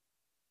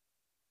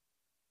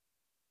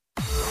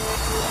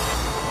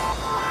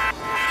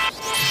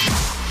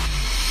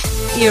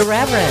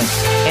Irreverent,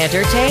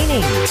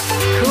 entertaining,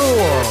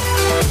 cool.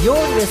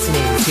 You're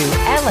listening to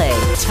LA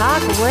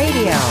Talk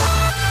Radio.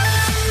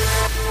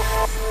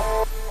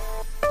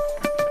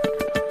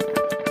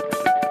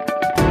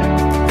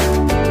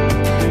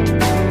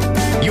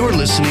 You're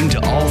listening to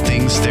All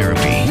Things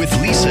Therapy with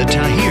Lisa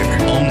Tahir,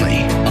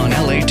 only on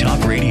LA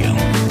Talk Radio.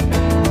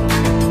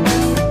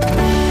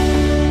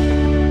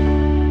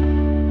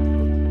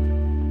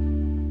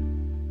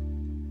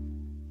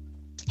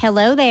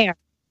 Hello there,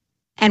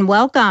 and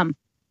welcome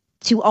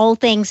to All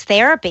Things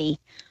Therapy,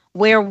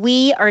 where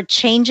we are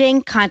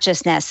changing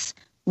consciousness,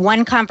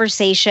 one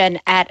conversation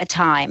at a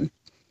time.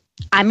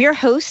 I'm your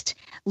host,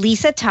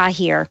 Lisa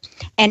Tahir,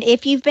 and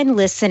if you've been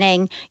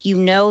listening, you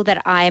know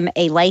that I'm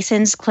a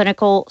licensed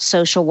clinical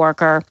social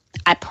worker.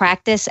 I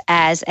practice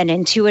as an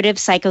intuitive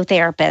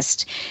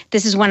psychotherapist.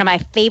 This is one of my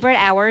favorite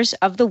hours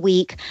of the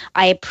week.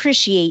 I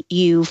appreciate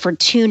you for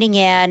tuning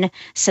in,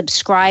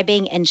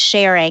 subscribing, and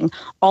sharing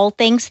All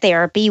Things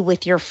Therapy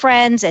with your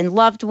friends and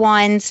loved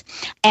ones.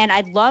 And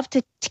I'd love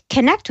to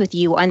connect with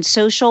you on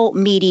social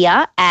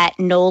media at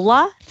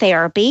NOLA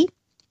Therapy.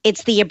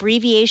 It's the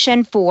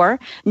abbreviation for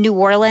New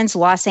Orleans,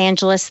 Los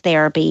Angeles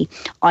Therapy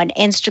on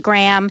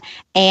Instagram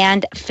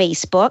and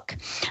Facebook.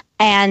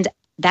 And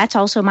that's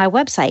also my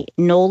website,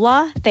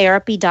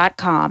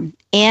 nolatherapy.com,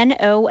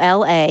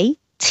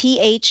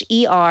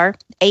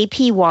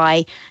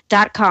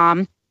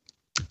 NOLATHERAPY.com.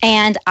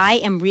 And I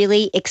am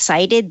really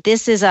excited.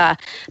 This is a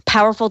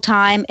powerful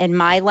time in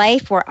my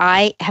life where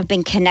I have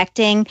been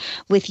connecting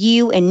with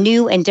you in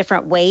new and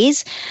different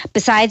ways.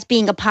 Besides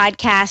being a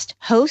podcast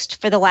host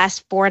for the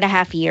last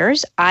 4.5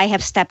 years, I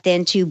have stepped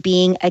into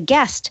being a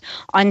guest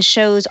on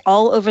shows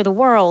all over the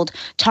world,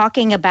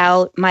 talking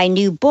about my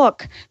new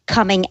book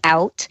coming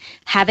out,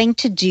 having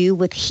to do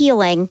with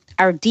healing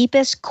our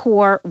deepest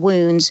core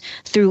wounds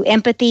through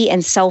empathy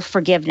and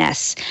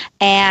self-forgiveness.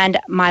 And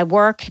my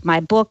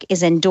book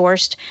is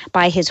endorsed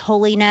by His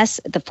Holiness,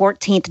 the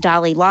 14th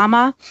Dalai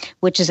Lama,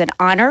 which is an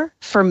honor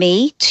for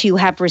me to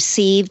have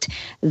received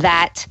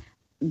that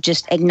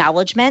just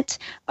acknowledgement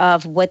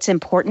of what's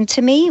important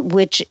to me,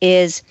 which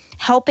is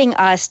helping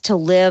us to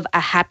live a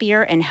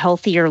happier and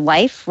healthier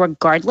life,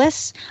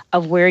 regardless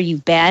of where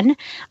you've been.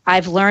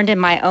 I've learned in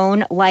my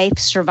own life,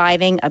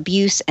 surviving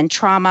abuse and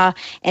trauma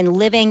and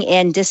living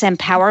in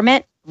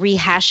disempowerment,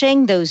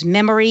 rehashing those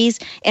memories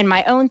in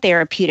my own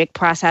therapeutic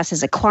process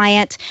as a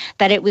client,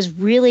 that it was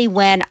really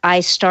when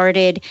I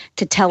started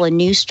to tell a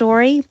new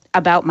story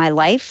about my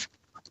life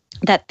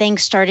that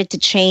things started to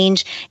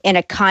change in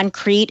a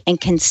concrete and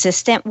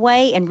consistent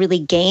way and really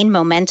gain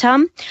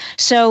momentum.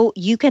 So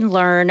you can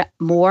learn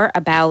more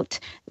about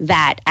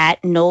that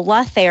at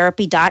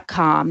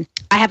nolatherapy.com.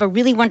 I have a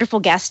really wonderful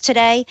guest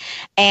today,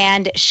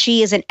 and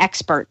she is an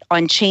expert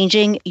on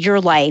changing your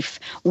life.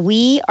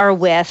 We are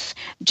with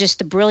just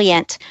the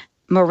brilliant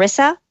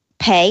Marissa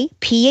Pei,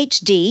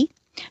 PhD.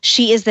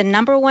 She is the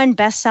 #1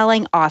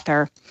 best-selling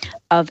author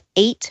of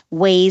 8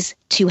 Ways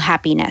to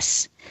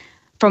Happiness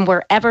from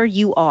wherever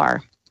you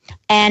are.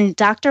 And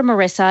Dr.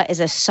 Marissa is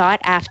a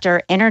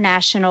sought-after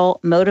international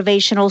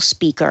motivational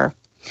speaker.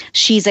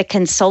 She's a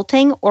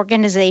consulting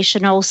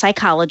organizational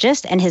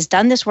psychologist and has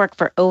done this work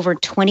for over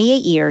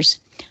 28 years.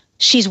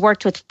 She's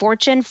worked with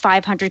Fortune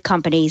 500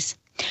 companies.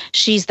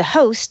 She's the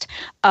host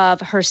of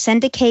her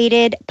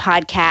syndicated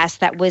podcast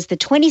that was the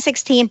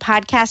 2016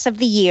 Podcast of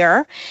the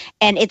Year,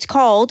 and it's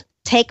called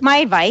Take My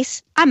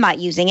Advice, I'm Not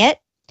Using It,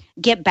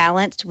 Get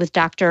Balanced with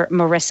Dr.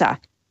 Marissa.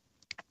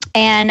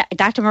 And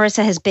Dr.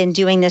 Marissa has been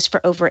doing this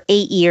for over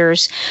 8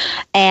 years,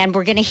 and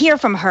we're going to hear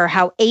from her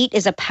how 8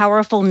 is a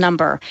powerful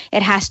number.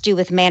 It has to do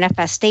with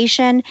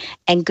manifestation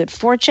and good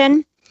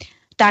fortune.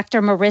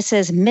 Dr.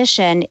 Marissa's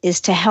mission is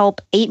to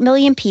help 8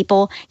 million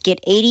people get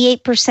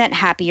 88%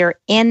 happier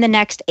in the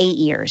next 8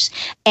 years.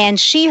 And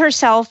she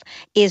herself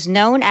is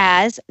known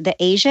as the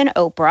Asian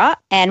Oprah.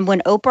 And when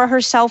Oprah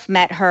herself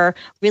met her,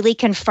 really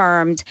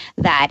confirmed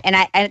that. And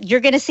you're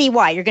going to see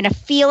why. You're going to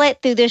feel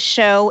it through this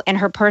show and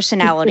her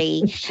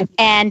personality.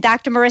 And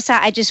Dr.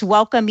 Marissa, I just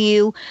welcome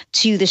you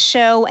to the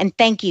show and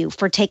thank you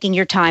for taking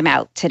your time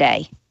out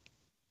today.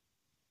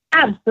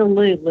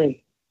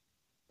 Absolutely.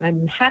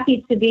 I'm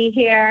happy to be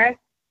here.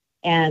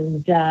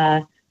 And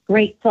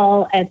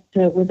grateful. It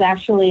was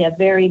actually a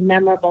very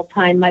memorable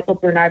time. Michael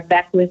Bernard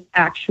Beckwith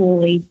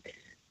actually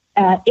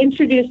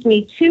introduced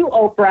me to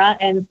Oprah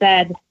and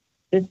said,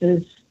 "This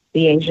is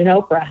the Asian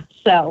Oprah."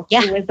 So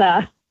yeah. It was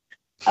a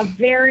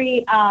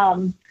very,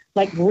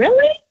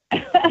 really?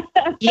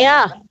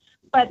 Yeah.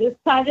 But it's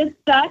kind of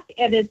stuck,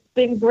 and it's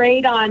been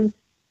great on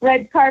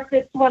red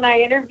carpets when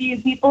I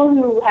interview people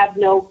who have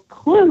no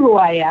clue who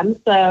I am.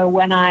 So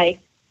when I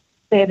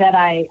say that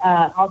I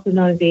also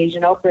known as the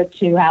Asian Oprah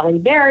to Halle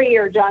Berry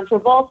or John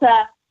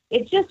Travolta,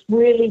 it just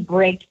really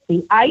breaks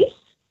the ice.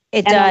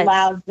 It and does.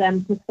 Allows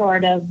them to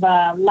sort of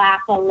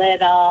laugh a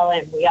little,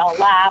 and we all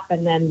laugh,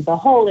 and then the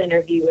whole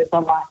interview is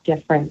a lot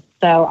different.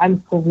 So I'm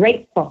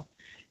grateful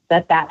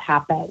that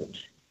happened.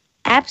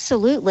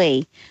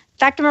 Absolutely.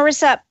 Dr.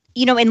 Marissa,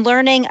 in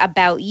learning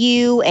about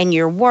you and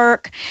your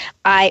work,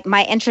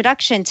 my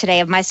introduction today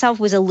of myself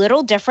was a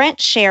little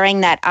different,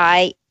 sharing that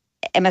I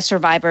am a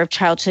survivor of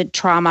childhood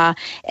trauma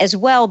as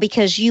well,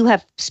 because you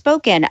have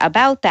spoken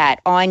about that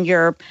on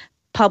your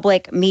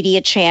public media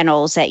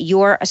channels, that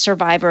you're a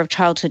survivor of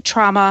childhood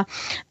trauma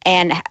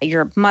and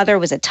your mother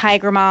was a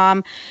tiger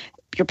mom.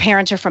 Your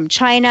parents are from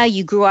China.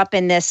 You grew up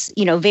in this,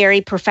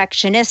 very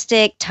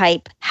perfectionistic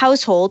type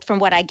household, from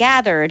what I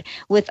gathered,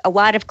 with a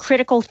lot of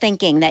critical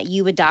thinking that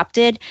you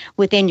adopted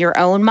within your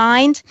own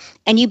mind.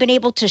 And you've been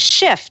able to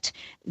shift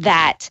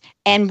that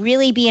and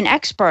really be an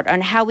expert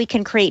on how we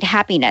can create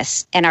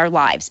happiness in our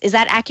lives. Is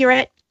that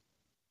accurate?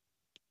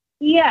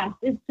 Yes,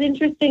 it's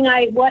interesting.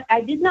 I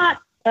did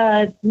not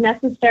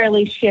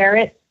necessarily share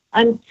it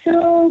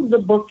until the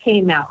book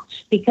came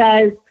out,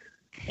 because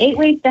 8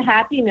 Ways to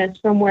Happiness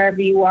from Wherever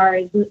You Are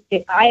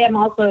I am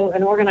also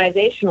an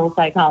organizational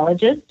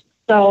psychologist.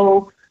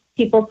 So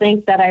people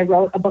think that I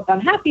wrote a book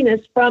on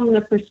happiness from the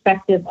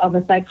perspective of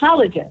a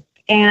psychologist.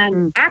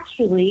 And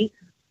actually,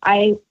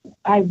 I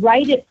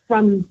write it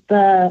from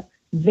the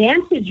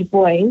vantage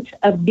point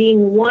of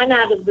being one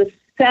of the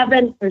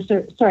 7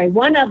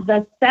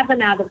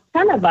 out of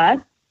 10 of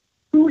us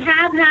who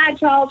have had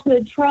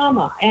childhood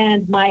trauma.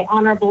 And my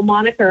honorable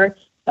moniker,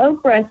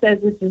 Oprah, says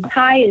it's as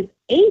high as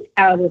 8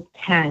 out of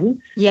 10.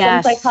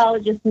 Yes. Some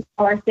psychologists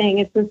are saying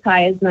it's as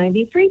high as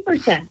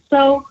 93%.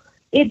 So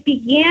it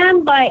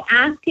began by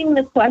asking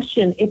the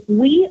question, if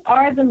we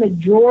are the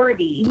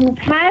majority who've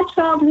had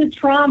childhood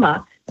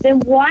trauma, then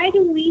why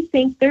do we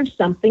think there's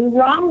something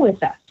wrong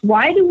with us?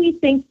 Why do we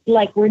think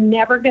like we're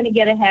never going to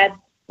get ahead?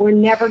 We're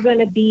never going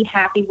to be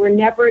happy.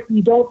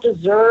 We don't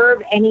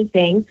deserve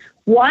anything.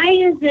 Why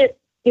is it,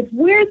 if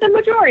we're the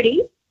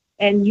majority,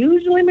 and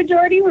usually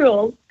majority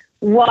rules,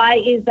 why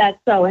is that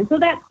so? And so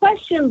that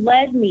question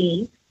led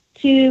me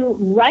to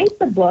write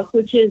the book,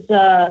 which is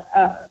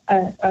a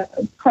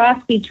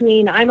cross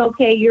between I'm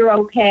okay,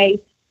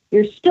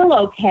 you're still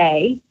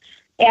okay,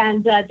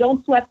 and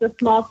don't sweat the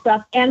small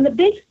stuff and the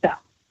big stuff.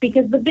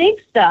 Because the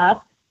big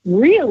stuff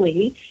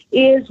really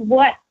is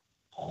what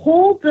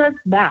holds us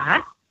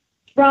back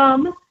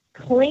from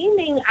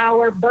claiming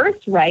our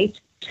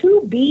birthright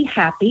to be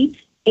happy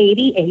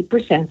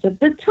 88% of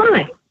the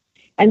time.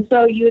 And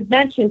so you had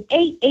mentioned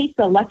 8's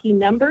a lucky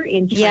number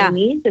in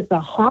Chinese. Yeah. It's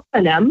a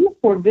homonym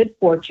for good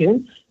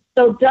fortune.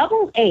 So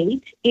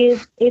 88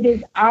 is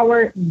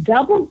our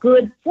double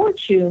good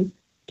fortune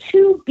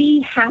to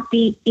be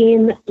happy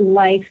in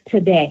life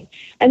today.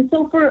 And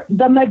so for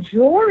the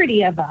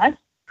majority of us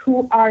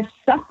who are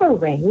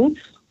suffering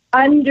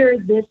under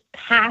this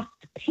past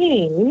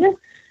pain,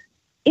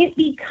 it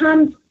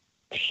becomes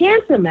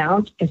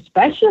tantamount,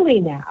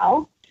 especially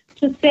now,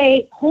 to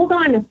say, hold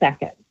on a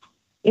second.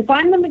 If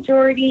I'm the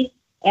majority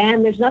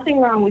and there's nothing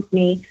wrong with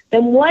me,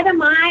 then what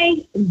am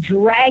I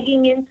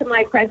dragging into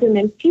my present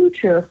and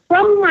future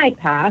from my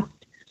past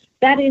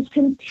that is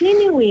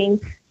continuing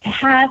to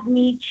have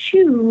me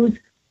choose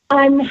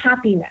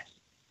unhappiness?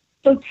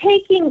 So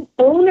taking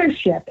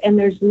ownership, and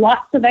there's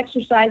lots of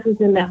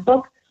exercises in that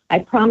book. I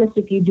promise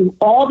if you do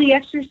all the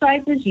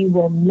exercises, you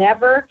will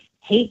never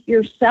hate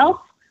yourself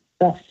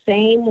the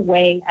same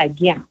way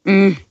again.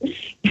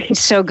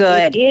 So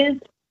good. It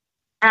is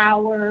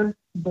our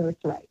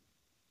birthright.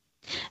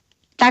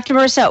 Dr.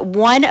 Marissa,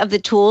 one of the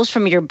tools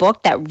from your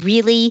book that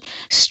really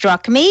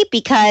struck me,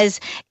 because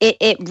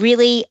it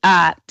really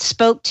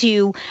spoke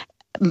to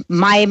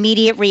my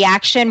immediate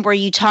reaction, where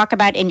you talk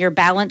about in your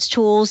balance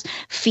tools,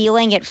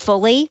 feeling it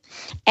fully,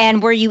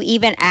 and where you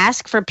even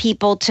ask for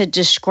people to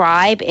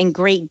describe in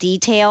great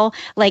detail,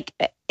 like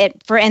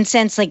for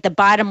instance, like the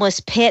bottomless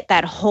pit,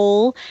 that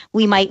hole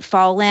we might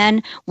fall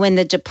in when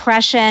the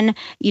depression,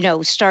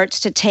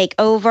 starts to take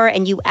over.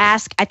 And you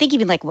ask, I think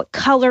even like, what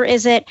color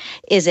is it?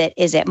 Is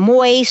it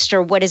moist,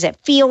 or what does it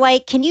feel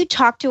like? Can you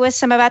talk to us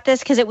some about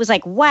this? Because it was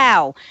like,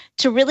 wow,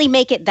 to really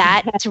make it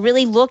that, to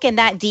really look in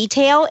that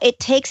detail, it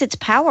takes its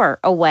power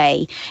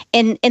away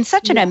in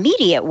such an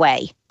immediate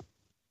way.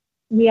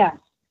 Yes.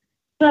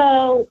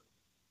 So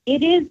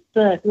it is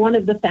one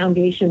of the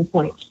foundation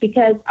points,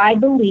 because I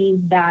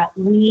believe that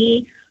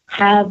we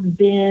have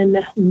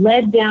been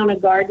led down a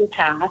garden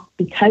path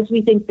because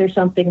we think there's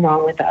something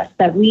wrong with us,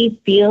 that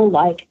we feel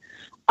like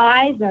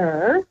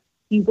either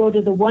you go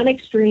to the one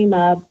extreme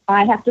of,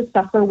 I have to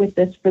suffer with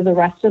this for the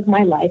rest of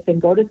my life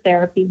and go to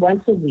therapy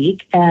once a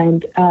week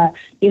and,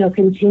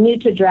 continue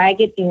to drag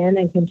it in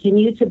and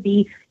continue to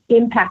be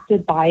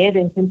impacted by it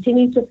and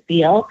continue to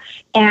feel,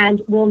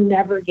 and we'll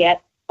never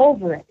get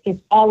over it.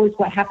 It's always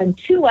what happened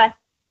to us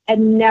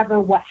and never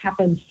what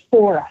happened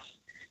for us.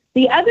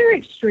 The other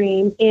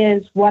extreme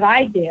is what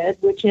I did,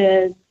 which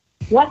is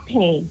what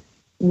pain,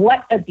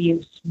 what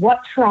abuse,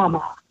 what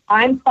trauma.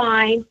 I'm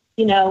fine.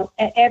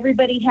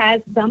 Everybody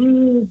has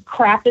some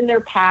crap in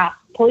their past.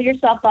 Pull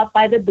yourself up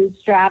by the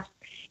bootstraps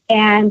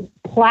and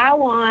plow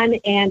on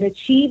and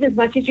achieve as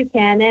much as you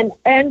can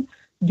and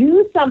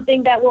do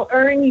something that will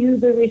earn you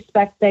the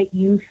respect that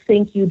you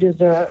think you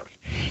deserve.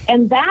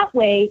 And that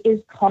way is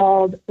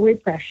called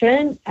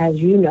repression, as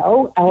you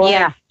know,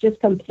 or just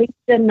complete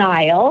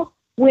denial.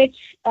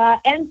 which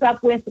ends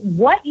up with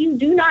what you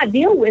do not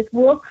deal with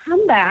will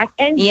come back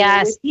and deal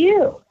with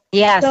you.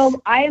 Yes. So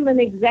I am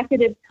an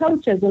executive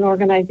coach as an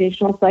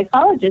organizational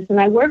psychologist, and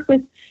I work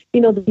with,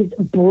 these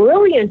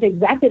brilliant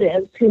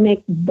executives who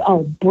make a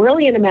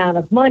brilliant amount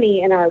of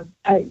money and are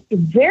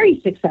very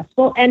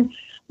successful. And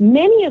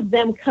many of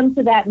them come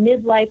to that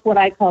midlife, what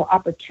I call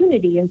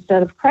opportunity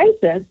instead of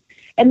crisis.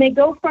 And they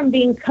go from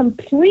being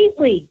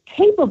completely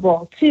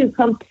capable to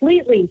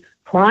completely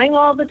crying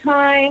all the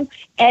time,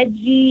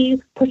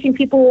 edgy, pushing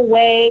people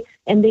away,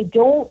 and they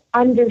don't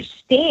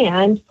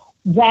understand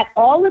that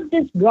all of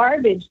this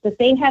garbage that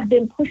they have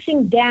been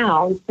pushing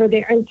down for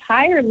their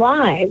entire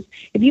lives,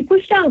 if you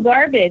push down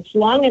garbage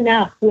long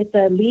enough with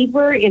a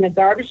lever in a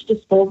garbage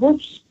disposal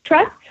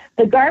truck,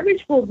 the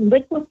garbage will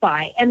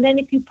liquefy. And then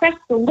if you press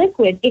the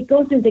liquid, it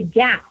goes into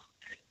gas.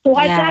 So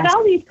I've got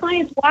all these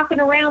clients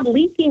walking around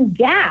leaking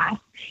gas.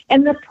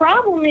 And the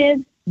problem is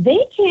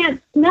they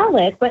can't smell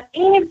it, but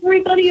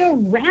everybody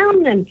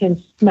around them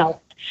can smell it.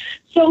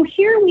 So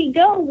here we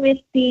go with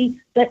the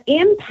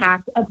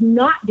impact of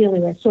not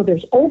dealing with it. So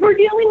there's over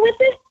dealing with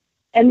it,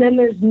 and then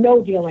there's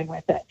no dealing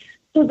with it.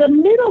 So the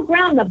middle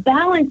ground, the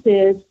balance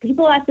is,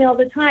 people ask me all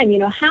the time,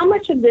 how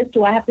much of this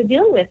do I have to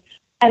deal with?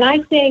 And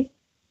I say,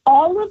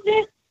 all of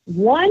it,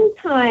 one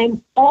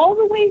time, all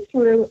the way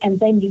through, and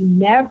then you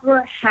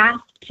never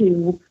have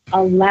to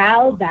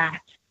allow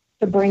that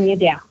to bring you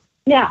down.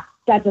 Now,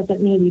 that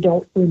doesn't mean you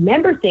don't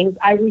remember things.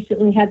 I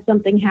recently had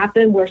something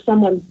happen where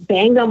someone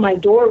banged on my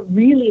door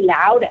really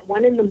loud at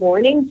 1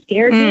 a.m,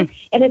 scared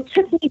me, and it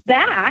took me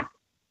back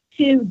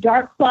to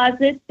dark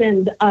closets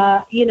and,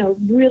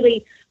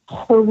 really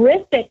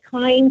horrific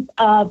kinds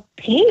of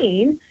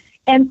pain.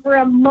 And for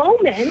a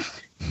moment,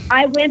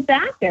 I went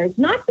back there. It's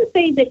not to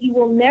say that you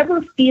will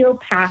never feel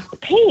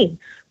past pain,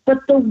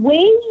 but the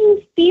way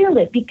you feel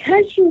it,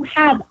 because you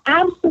have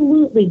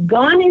absolutely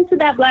gone into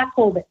that black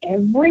hole that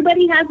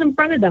everybody has in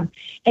front of them,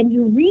 and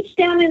you reach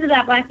down into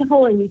that black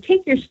hole and you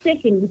take your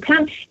stick and you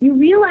pound, you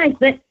realize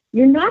that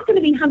you're not going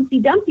to be Humpty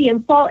Dumpty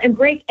and fall and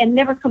break and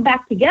never come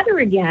back together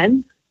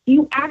again.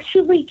 You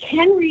actually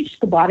can reach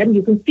the bottom.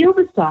 You can feel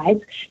the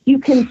sides. You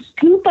can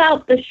scoop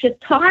out the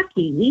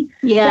shiitake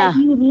that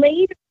you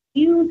later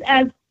use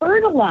as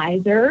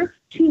fertilizer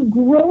to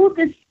grow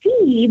the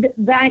seed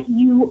that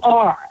you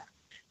are.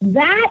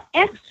 That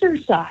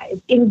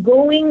exercise in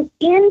going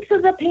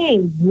into the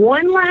pain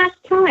one last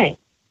time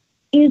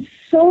is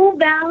so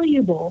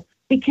valuable,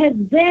 because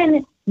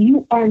then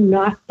you are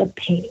not the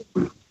pain.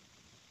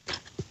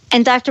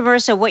 And Dr.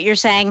 Marissa, what you're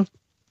saying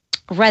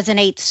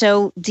resonates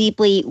so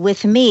deeply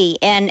with me,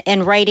 and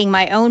writing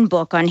my own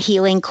book on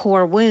healing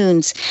core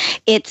wounds.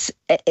 It's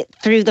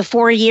through the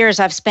 4 years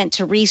I've spent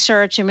to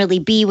research and really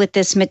be with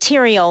this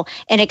material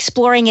and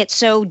exploring it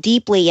so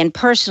deeply and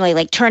personally,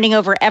 like turning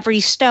over every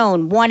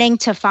stone, wanting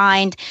to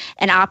find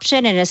an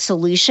option and a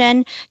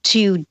solution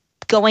to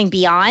going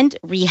beyond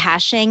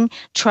rehashing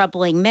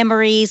troubling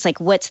memories, like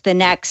what's the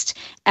next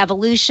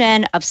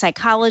evolution of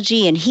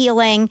psychology and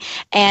healing,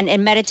 and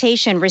in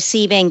meditation,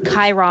 receiving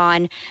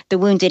Chiron, the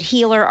wounded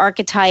healer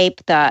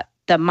archetype, the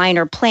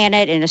minor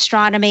planet in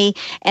astronomy,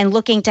 and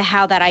looking to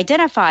how that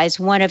identifies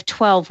one of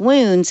 12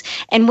 wounds.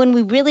 And when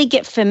we really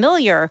get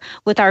familiar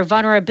with our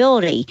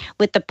vulnerability,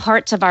 with the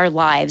parts of our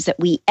lives that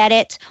we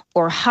edit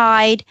or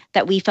hide,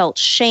 that we felt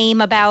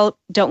shame about,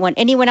 don't want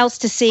anyone else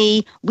to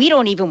see, we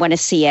don't even want to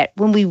see it.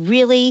 When we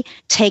really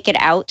take it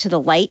out to the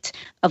light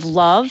of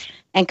love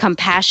and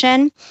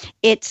compassion,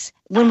 it's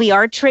when we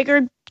are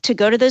triggered to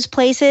go to those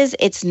places,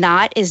 it's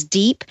not as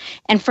deep.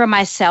 And for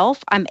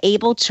myself, I'm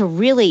able to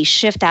really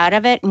shift out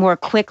of it more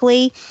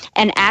quickly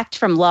and act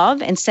from love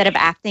instead of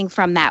acting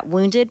from that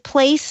wounded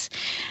place,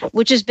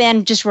 which has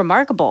been just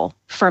remarkable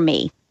for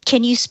me.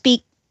 Can you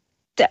speak?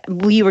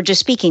 You were just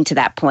speaking to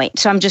that point.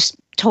 So I'm just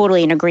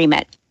totally in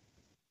agreement.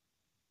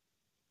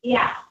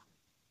 Yeah.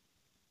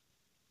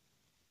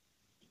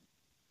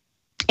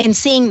 And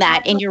seeing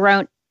that in your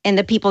own, in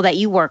the people that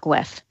you work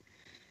with.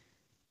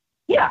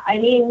 Yeah, I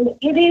mean,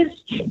 it is,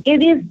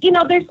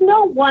 there's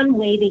no one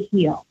way to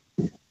heal.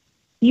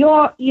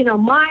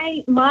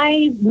 My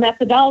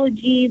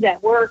methodology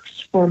that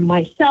works for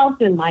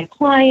myself and my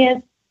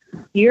clients,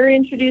 you're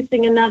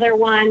introducing another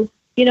one.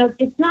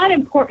 It's not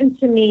important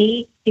to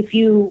me it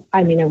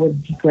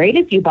would be great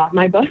if you bought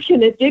my book,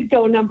 and it did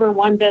go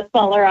 #1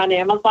 bestseller on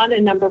Amazon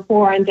and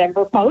 #4 on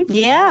Denver Post.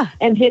 Yeah.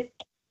 And hit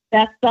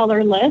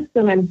bestseller list,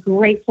 and I'm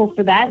grateful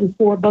for that, and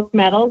 4 book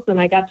medals, and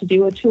I got to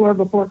do a tour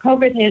before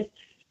COVID hit.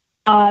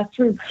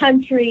 Through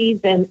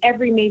countries and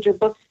every major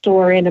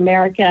bookstore in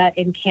America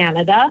and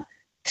Canada.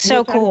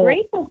 So cool. I'm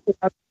grateful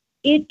for.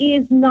 It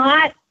is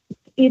not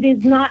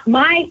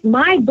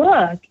my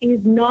book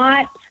is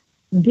not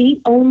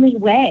the only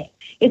way.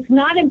 It's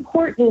not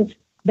important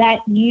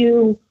that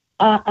you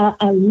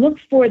look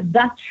for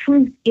the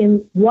truth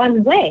in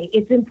one way.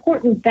 It's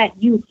important that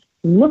you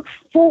look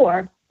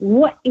for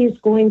what is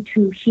going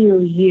to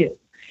heal you.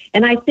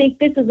 And I think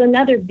this is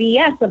another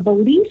BS, a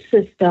belief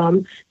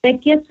system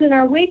that gets in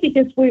our way,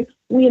 because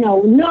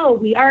no,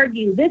 we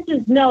argue. This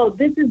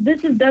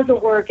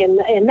doesn't work,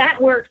 and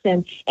that works,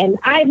 and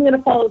I'm going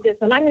to follow this,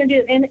 and I'm going to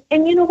do it.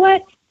 And you know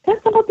what?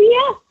 That's all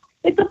BS.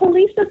 It's a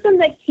belief system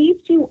that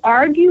keeps you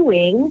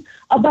arguing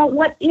about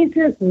what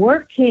isn't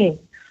working.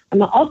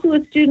 I'm also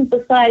a student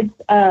besides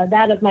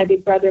that of my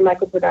big brother,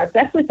 Michael Bernard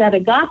Beckwith, at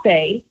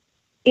Agape,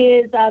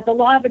 is the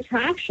law of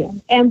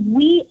attraction. And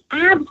we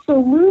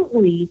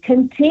absolutely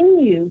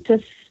continue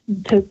to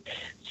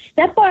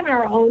step on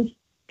our own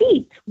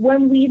feet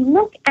when we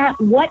look at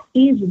what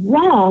is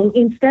wrong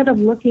instead of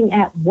looking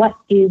at what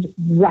is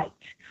right,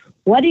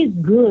 what is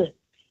good.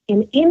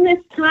 And in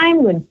this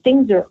time when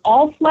things are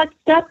all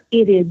fluxed up,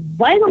 it is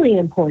vitally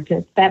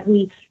important that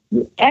we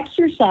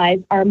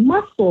exercise our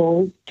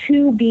muscles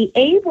to be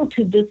able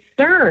to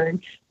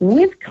discern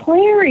with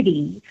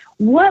clarity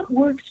what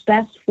works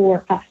best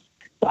for us.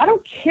 So I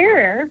don't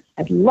care.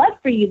 I'd love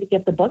for you to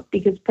get the book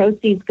because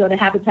proceeds go to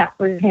Habitat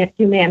for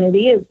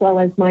Humanity as well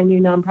as my new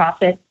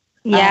nonprofit.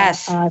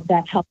 Yes.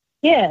 That helps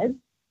kids.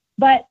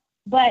 But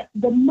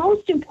the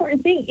most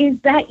important thing is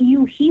that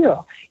you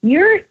heal.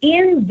 You're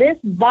in this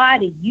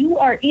body. You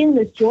are in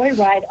this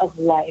joyride of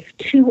life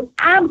to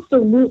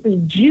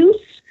absolutely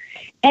juice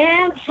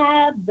and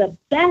have the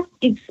best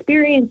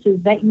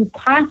experiences that you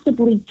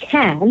possibly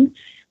can.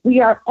 We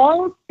are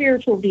all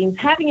spiritual beings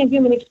having a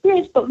human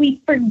experience, but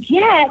we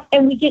forget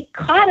and we get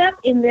caught up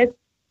in this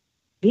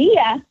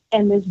BS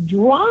and this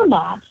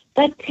drama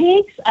that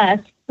takes us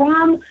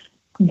from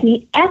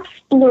the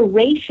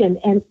exploration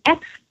and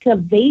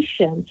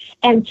excavation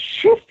and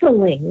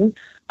chiseling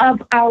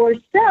of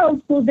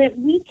ourselves so that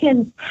we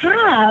can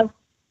have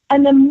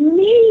an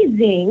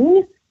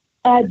amazing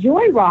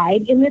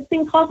joyride in this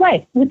thing called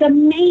life with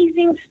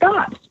amazing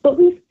stops. But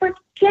we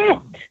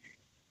forget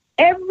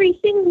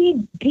everything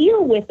we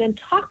deal with and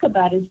talk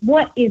about is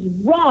what is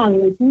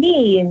wrong with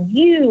me and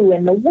you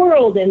and the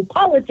world and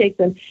politics.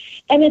 And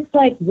it's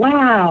like,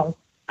 wow,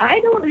 I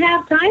don't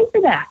have time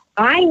for that.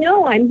 I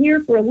know I'm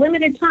here for a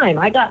limited time.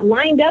 I got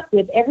lined up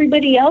with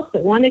everybody else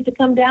that wanted to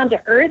come down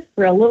to Earth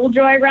for a little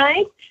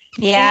joyride.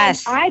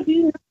 Yes. And I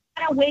do not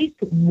want to waste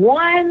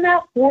one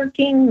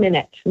working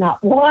minute.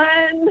 Not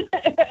one.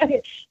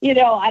 I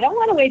don't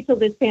want to wait till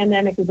this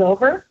pandemic is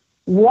over.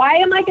 Why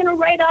am I going to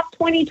write off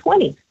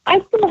 2020? I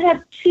still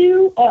have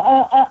two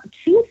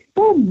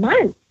full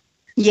months.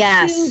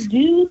 Yes. To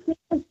do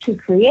things, to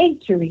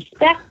create, to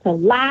respect, to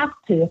laugh,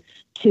 to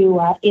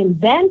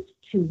invent,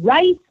 to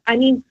write. I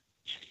mean,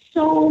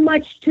 so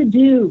much to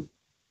do.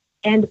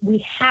 And we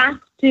have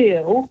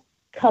to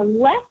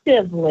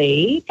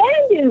collectively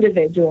and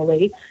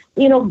individually,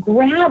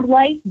 grab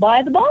life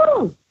by the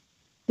balls.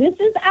 This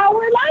is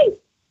our life.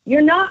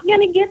 You're not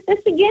going to get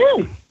this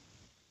again.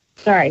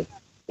 Sorry.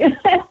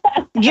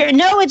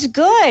 It's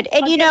good.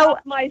 And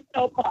my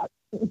soapbox.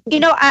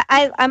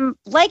 I'm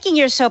liking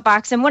your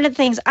soapbox. And one of the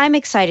things I'm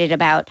excited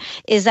about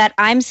is that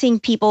I'm seeing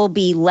people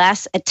be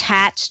less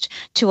attached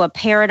to a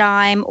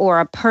paradigm or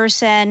a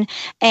person.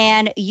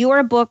 And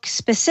your book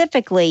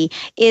specifically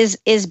is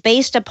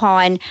based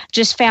upon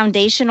just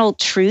foundational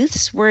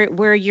truths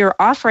where you're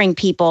offering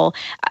people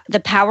the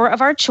power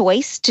of our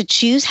choice to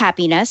choose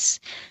happiness,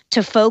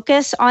 to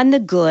focus on the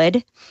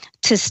good,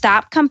 to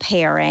stop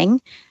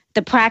comparing,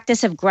 the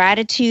practice of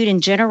gratitude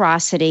and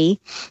generosity,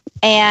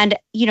 and,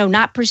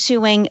 not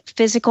pursuing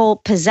physical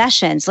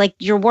possessions. Like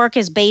your work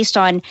is based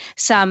on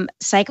some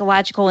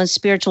psychological and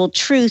spiritual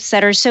truths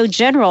that are so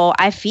general.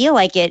 I feel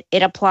like it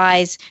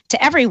applies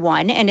to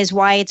everyone and is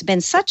why it's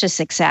been such a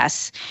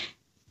success.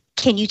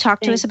 Can you talk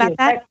to us about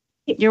that?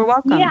 You're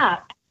welcome. Yeah.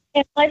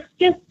 And let's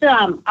just,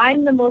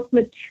 I'm the most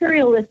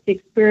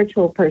materialistic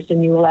spiritual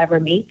person you will ever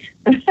meet.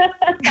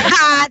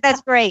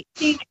 That's great.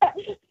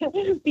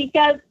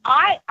 Because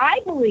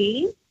I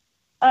believe,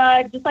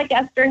 just like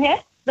Esther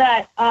Hicks,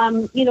 that,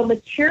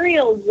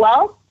 material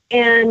wealth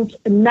and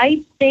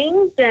nice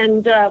things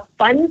and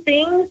fun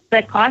things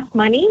that cost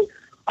money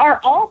are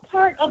all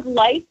part of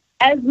life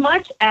as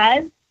much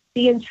as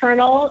the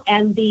internal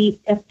and the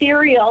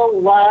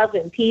ethereal love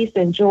and peace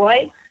and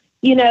joy.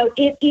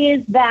 It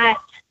is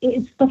that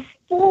it's the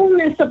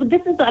fullness of,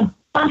 this is a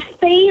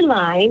buffet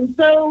line.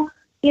 So,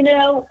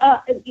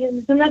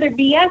 it's another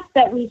BS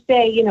that we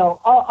say,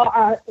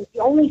 are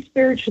only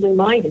spiritually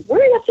minded.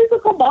 We're in a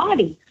physical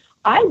body.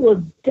 I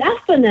will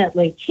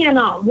definitely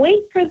cannot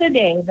wait for the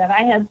day that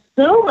I have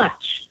so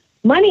much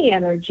money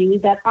energy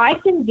that I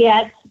can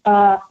get,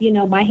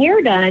 my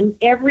hair done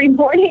every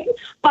morning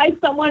by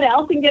someone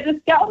else and get a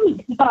scalp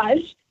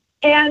massage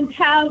and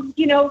have,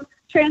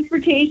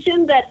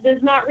 transportation that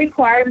does not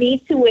require me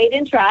to wait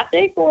in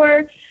traffic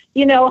or,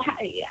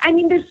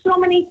 there's so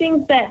many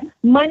things that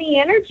money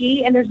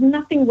energy, and there's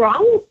nothing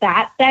wrong with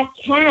that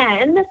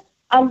can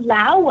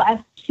allow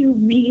us to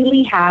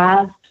really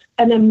have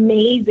an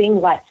amazing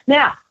life.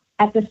 Now,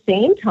 at the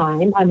same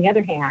time, on the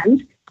other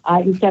hand,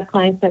 you've got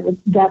clients that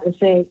would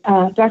say,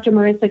 Dr.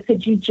 Marissa,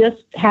 could you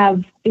just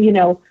have,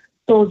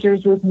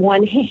 soldiers with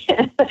one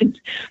hand?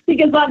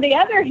 Because on the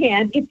other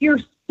hand, if you're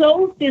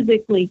so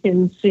physically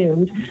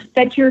consumed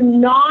that you're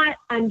not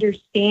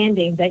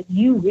understanding that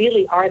you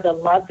really are the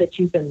love that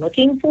you've been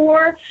looking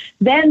for,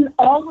 then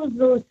all of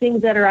those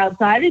things that are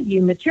outside of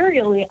you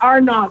materially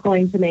are not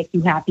going to make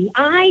you happy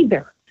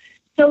either.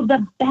 So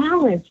the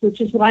balance,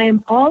 which is why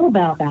I'm all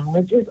about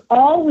balance, is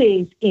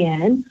always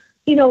in,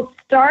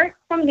 start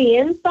from the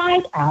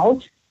inside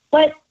out,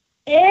 but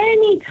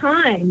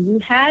anytime you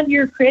have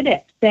your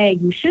critics say,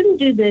 you shouldn't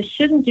do this,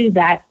 shouldn't do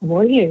that,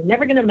 well, you're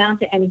never going to amount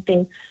to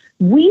anything,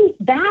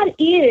 that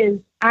is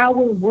our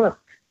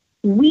work.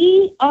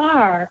 We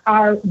are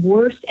our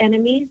worst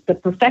enemies, the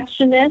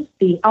perfectionists,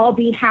 the I'll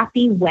be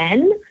happy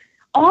when.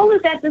 All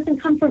of that doesn't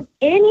come from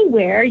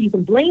anywhere. You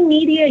can blame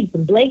media, you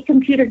can blame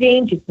computer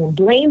games, you can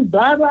blame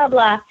blah, blah,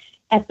 blah.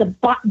 At the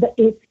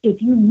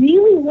if you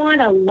really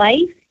want a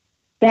life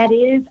that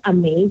is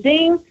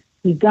amazing,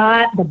 you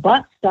got the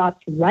buck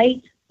stops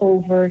right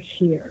over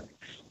here.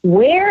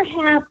 Where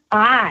have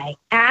I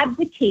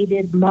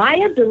abdicated my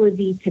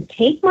ability to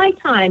take my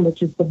time,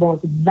 which is the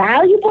most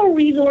valuable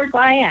resource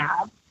I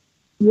have?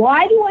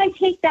 Why do I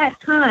take that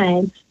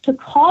time to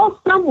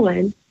call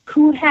someone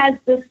who has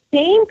the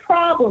same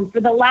problem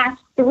for the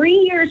last 3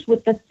 years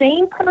with the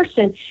same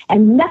person,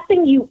 and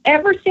nothing you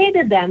ever say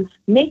to them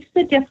makes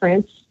the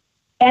difference?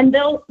 And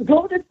they'll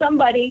go to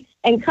somebody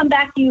and come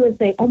back to you and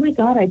say, oh, my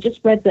God, I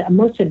just read the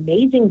most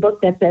amazing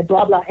book that said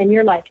blah, blah. And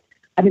you're like,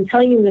 I've been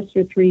telling you this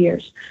for 3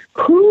 years.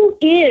 Who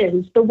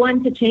is the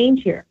one to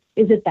change here?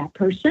 Is it that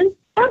person?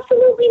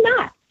 Absolutely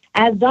not.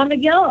 As Don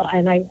Miguel,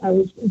 and I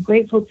was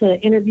grateful to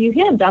interview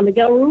him, Don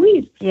Miguel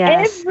Ruiz.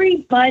 Yes.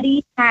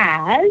 Everybody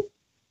has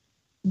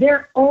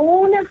their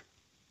own,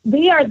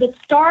 they are the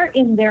star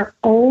in their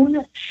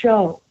own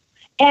show.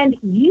 And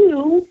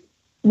you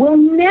will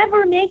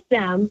never make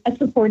them a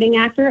supporting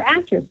actor or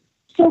actress.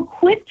 So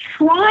quit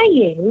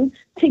trying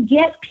to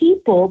get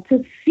people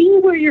to see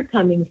where you're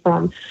coming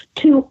from,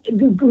 to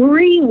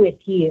agree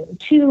with you,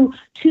 to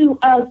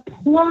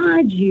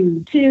applaud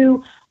you,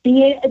 to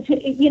be,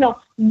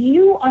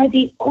 you are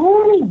the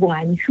only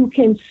one who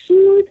can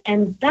soothe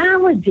and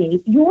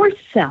validate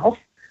yourself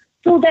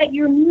so that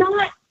you're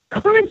not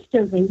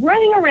constantly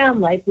running around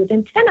life with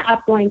antenna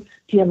up going,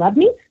 do you love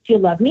me? Do you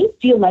love me?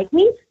 Do you like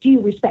me? Do you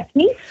respect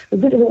me?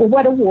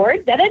 What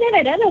award?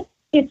 Da-da-da-da-da.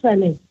 It's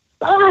an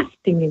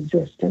exhausting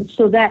existence.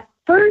 So that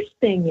first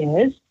thing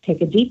is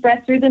take a deep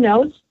breath through the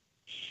nose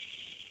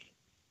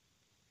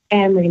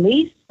and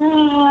release.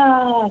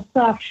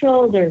 Soft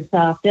shoulders,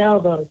 soft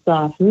elbows,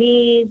 soft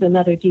knees.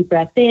 Another deep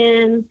breath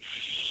in.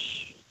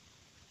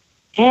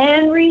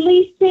 And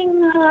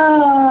releasing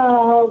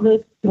all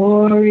the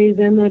stories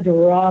and the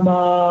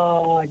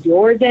drama,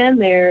 yours and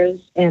theirs.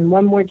 And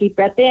one more deep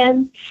breath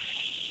in.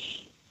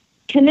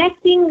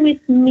 Connecting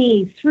with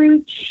me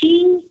through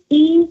chi,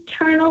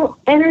 eternal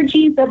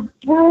energy, the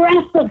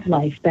breath of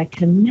life that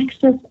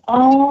connects us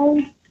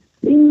all,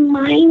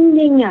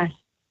 reminding us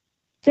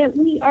that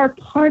we are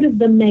part of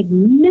the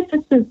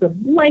magnificence of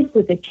life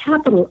with a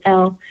capital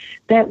L,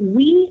 that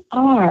we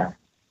are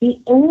the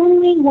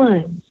only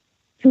ones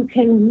who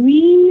can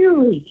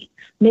really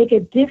make a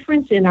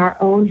difference in our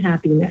own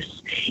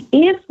happiness.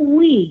 If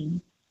we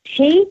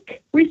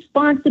take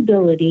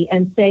responsibility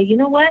and say, you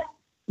know what?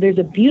 There's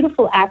a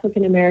beautiful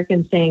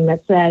African-American saying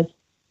that says,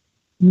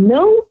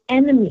 no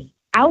enemy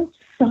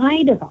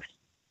outside of us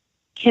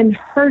can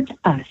hurt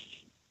us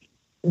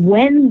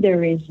when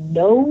there is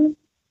no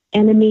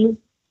enemy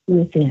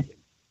within.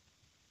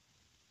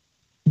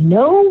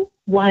 No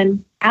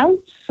one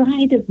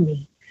outside of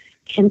me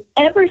can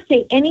ever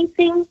say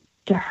anything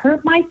to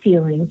hurt my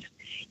feelings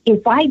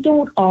if I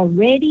don't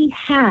already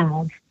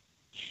have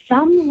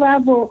some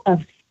level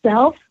of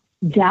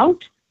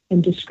self-doubt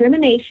and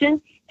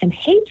discrimination and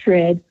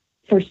hatred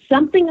for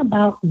something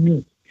about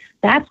me.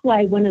 That's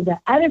why one of the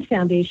other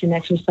foundation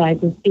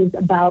exercises is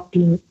about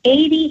being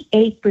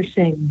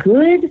 88%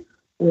 good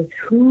with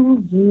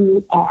who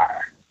you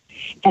are.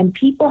 And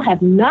people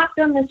have not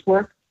done this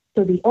work,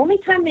 so the only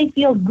time they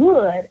feel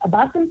good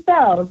about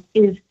themselves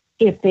is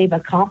if they've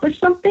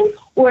accomplished something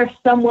or if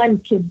someone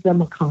gives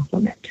them a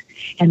compliment.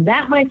 And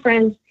that, my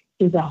friends,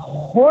 is a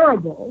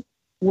horrible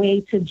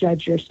way to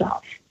judge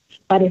yourself.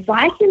 But if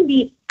I can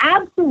be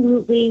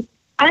absolutely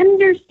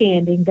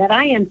understanding that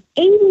I am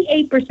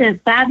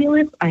 88%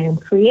 fabulous, I am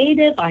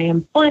creative, I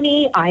am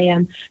funny, I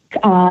am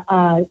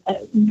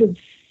the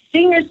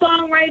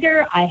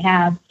singer-songwriter, I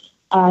have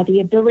the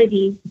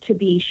ability to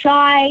be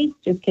shy,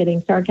 just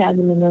kidding,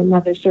 sarcasm is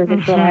another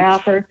service that I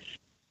offer.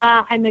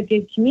 I'm a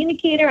good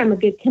communicator, I'm a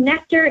good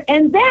connector,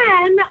 and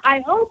then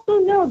I also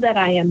know that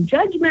I am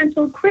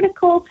judgmental,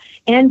 critical,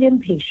 and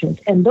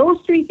impatient. And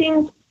those three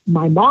things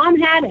my mom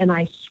had, and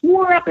I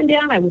swore up and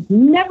down I would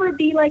never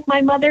be like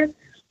my mother,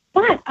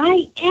 but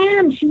I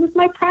am. She was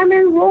my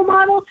primary role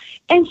model,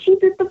 and she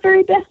did the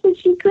very best that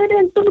she could,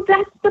 and so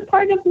that's the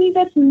part of me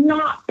that's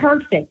not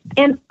perfect,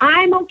 and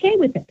I'm okay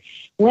with it.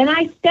 When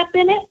I step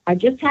in it, I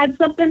just had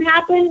something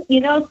happen,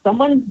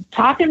 someone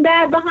talking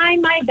bad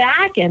behind my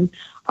back, and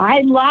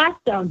I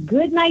lost a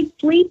good night's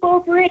sleep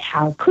over it.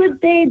 How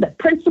could they? The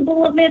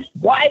principle of it.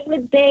 Why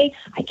would they?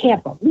 I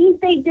can't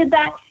believe they did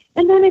that.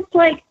 And then it's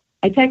like,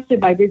 I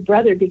texted my big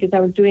brother because I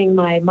was doing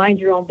my Mind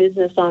Your Own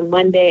Business on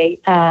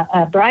Monday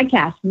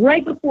broadcast.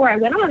 Right before I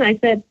went on, I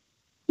said,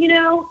 you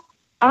know,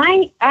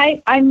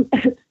 I'm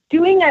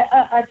doing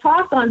a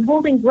talk on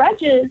holding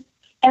grudges,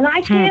 and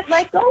I can't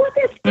let go of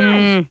this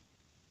guy.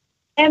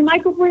 And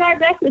Michael Bernard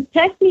Beckwith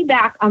texts me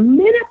back a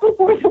minute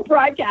before the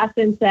broadcast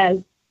and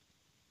says,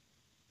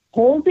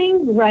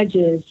 holding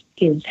grudges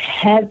is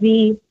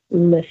heavy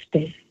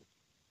lifting.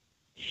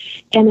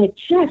 And it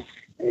just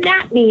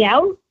snapped me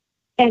out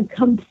and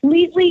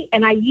completely,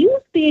 and I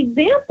used the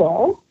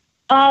example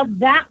of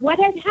that, what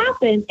had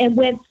happened, and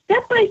went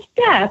step by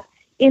step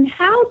in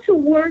how to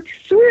work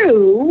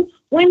through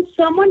when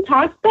someone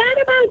talks bad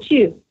about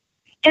you.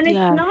 And it's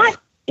not,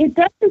 it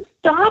doesn't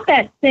stop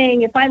at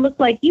saying, if I look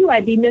like you,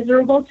 I'd be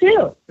miserable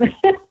too.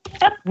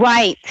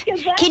 Right.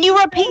 Can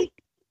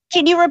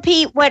you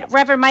repeat what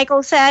Reverend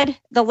Michael said?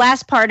 The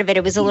last part of it,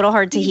 it was a little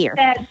hard to hear.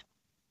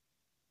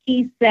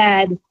 He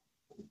said,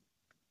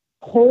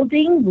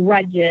 holding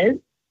grudges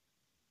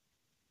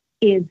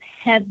is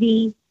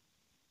heavy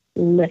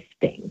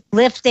lifting.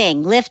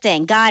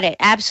 Lifting. Got it.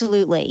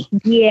 Absolutely.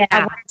 Yeah. I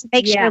wanted to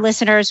make sure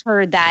listeners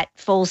heard that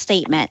full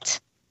statement.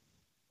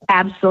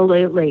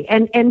 Absolutely.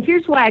 And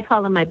here's why I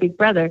call him my big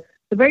brother.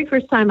 The very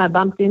first time I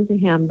bumped into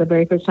him, the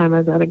very first time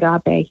I was at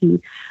Agape,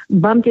 he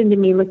bumped into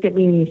me, looked at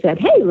me, and he said,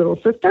 "Hey, little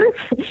sister."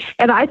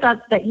 And I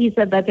thought that he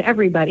said that to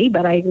everybody,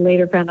 but I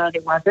later found out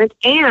it wasn't.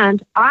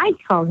 And I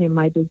call him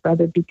my big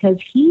brother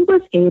because he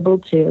was able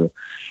to,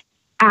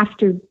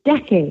 after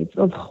decades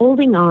of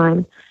holding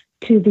on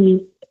to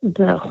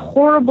the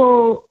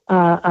horrible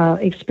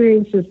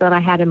experiences that I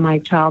had in my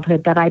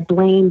childhood, that I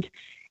blamed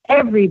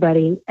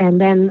everybody. And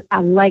then,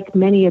 like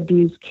many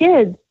abused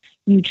kids,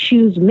 you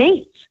choose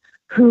mates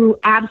who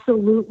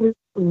absolutely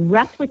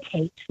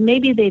replicate.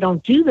 Maybe they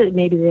don't do that,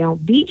 maybe they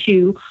don't beat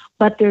you,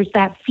 but there's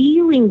that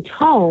feeling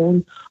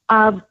tone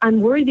of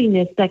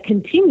unworthiness that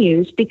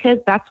continues because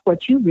that's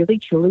what you really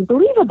truly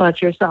believe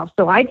about yourself.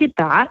 So I did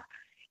that.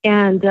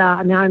 And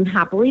now I'm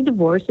happily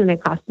divorced, and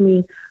it cost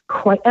me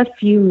quite a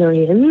few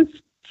millions.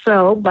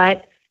 So,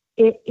 but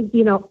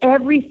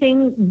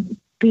everything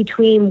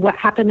between what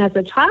happened as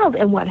a child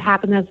and what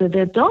happened as an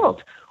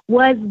adult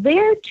was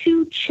there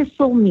to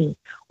chisel me,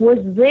 was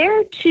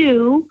there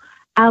to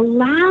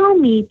allow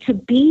me to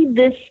be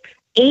this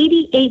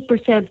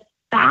 88%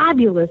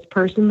 fabulous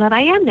person that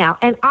I am now.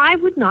 And I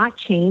would not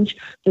change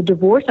the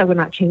divorce. I would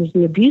not change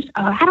the abuse.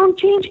 I don't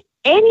change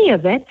any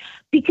of it,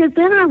 because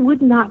then I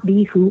would not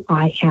be who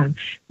I am.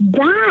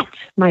 That,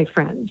 my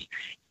friends,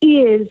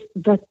 is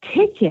the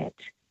ticket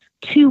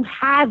to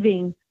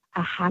having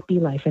a happy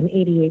life, an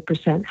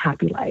 88%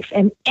 happy life.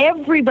 And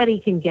everybody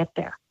can get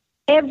there.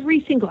 I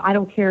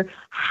don't care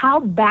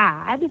how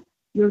bad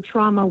your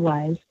trauma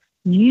was,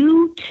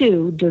 you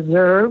too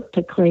deserve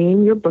to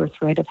claim your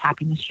birthright of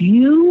happiness.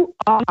 You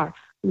are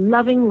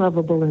loving,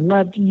 lovable, and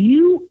loved.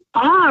 You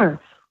are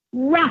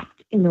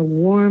wrapped in a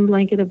warm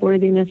blanket of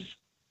worthiness,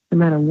 no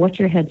matter what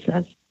your head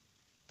says.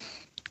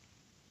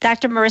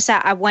 Dr.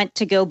 Marissa, I want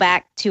to go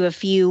back to a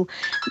few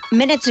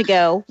minutes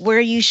ago where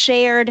you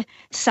shared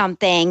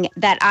something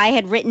that I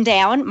had written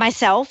down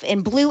myself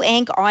in blue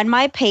ink on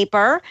my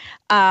paper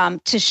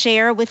to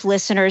share with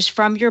listeners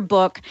from your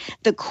book,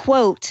 the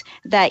quote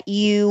that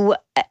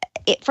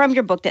from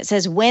your book that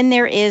says, "When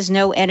there is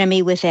no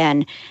enemy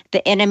within,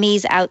 the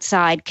enemies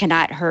outside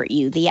cannot hurt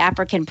you," the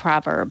African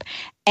proverb.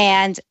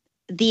 And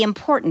the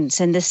importance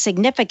and the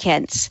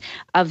significance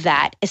of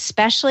that,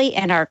 especially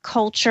in our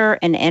culture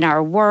and in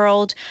our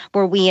world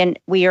where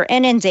we are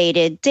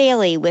inundated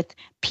daily with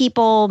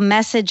people,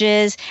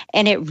 messages,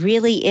 and it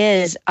really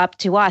is up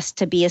to us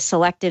to be a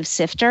selective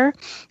sifter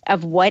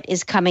of what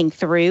is coming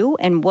through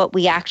and what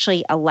we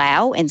actually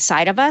allow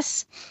inside of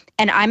us.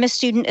 And I'm a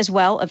student as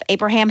well of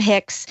Abraham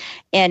Hicks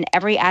in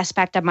every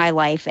aspect of my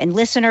life. And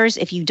listeners,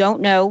 if you don't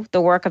know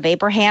the work of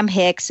Abraham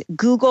Hicks,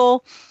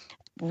 Google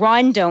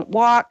Run, Don't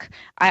Walk.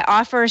 I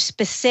offer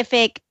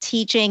specific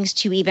teachings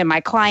to even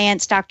my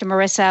clients, Dr.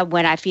 Marissa,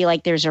 when I feel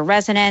like there's a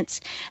resonance,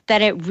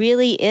 that it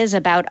really is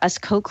about us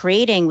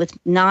co-creating with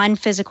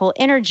non-physical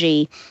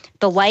energy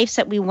the lives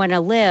that we want to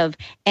live.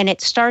 And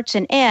it starts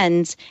and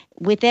ends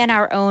within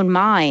our own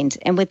mind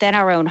and within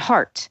our own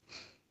heart.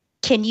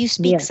 Can you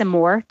speak some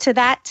more to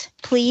that,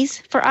 please,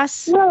 for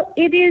us? Well,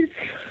 it is,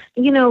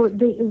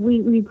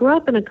 we grew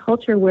up in a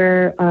culture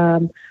where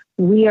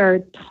we are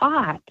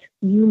taught,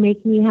 you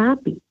make me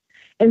happy.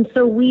 And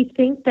so we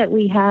think that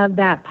we have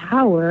that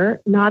power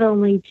not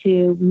only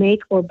to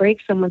make or break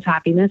someone's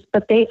happiness,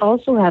 but they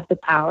also have the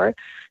power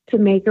to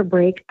make or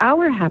break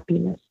our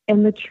happiness.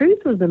 And the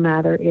truth of the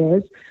matter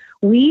is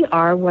we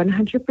are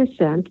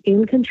 100%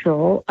 in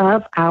control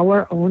of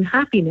our own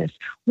happiness.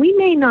 We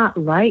may not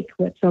like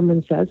what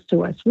someone says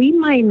to us. We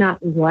might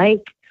not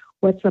like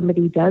what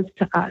somebody does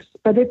to us.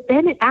 But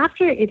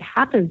after it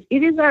happens,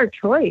 it is our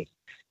choice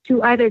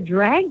to either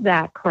drag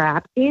that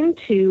crap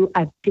into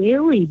a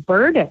daily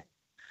burden,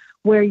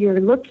 where you're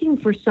looking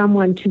for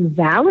someone to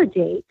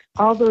validate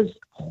all those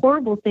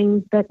horrible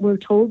things that were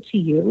told to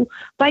you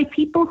by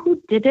people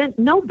who didn't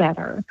know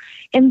better.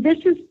 And this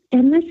is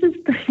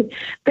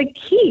the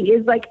key,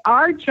 is like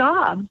our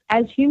job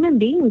as human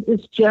beings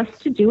is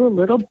just to do a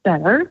little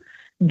better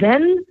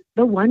than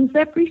the ones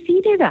that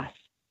preceded us.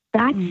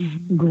 That's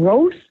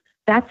growth.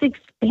 That's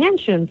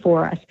expansion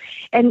for us.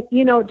 And,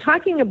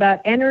 talking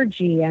about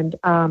energy, and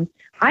I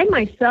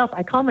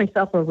call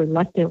myself a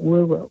reluctant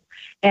woo-woo.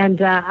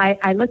 And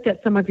I looked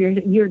at some of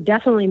you're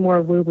definitely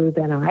more woo-woo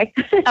than I.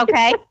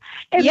 Okay.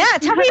 Yeah,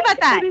 tell me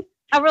about that.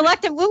 A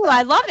reluctant woo-woo.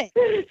 I love it.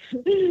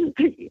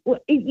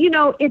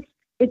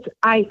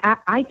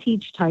 I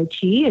teach Tai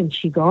Chi and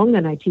Qigong,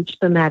 and I teach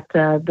them at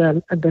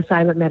the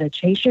silent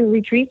meditation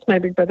retreats my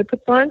big brother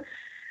puts on.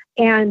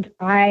 And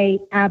I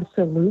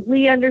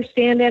absolutely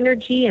understand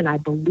energy, and I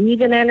believe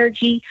in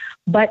energy,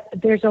 but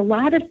there's a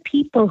lot of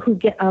people who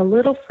get a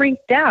little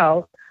freaked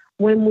out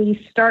when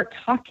we start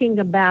talking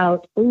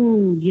about,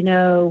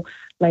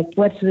 like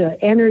what's the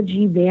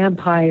energy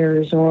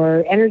vampires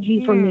or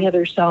energy from the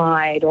other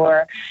side,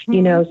 or,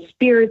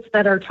 spirits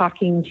that are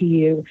talking to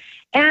you.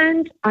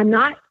 And I'm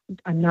not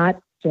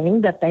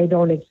saying that they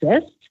don't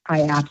exist.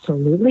 I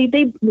absolutely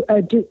do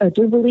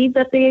believe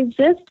that they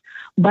exist.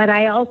 But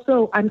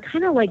I'm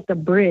kind of like the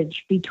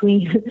bridge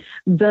between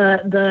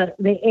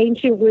the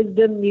ancient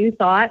wisdom, new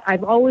thought.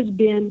 I've always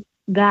been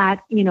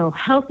that,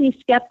 healthy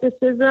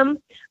skepticism,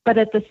 but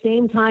at the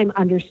same time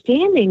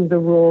understanding the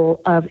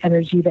role of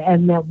energy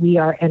and that we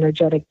are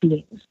energetic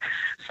beings.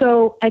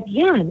 So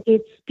again,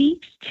 it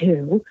speaks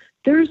to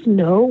there's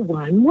no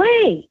one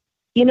way.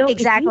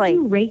 Exactly. If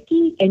you do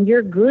Reiki and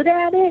you're good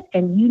at it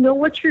and you know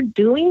what you're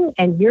doing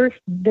and you're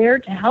there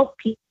to help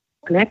people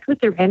connect with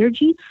their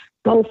energy,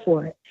 go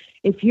for it.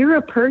 If you're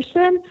a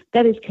person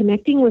that is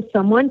connecting with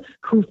someone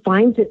who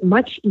finds it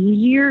much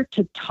easier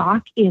to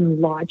talk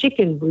in logic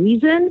and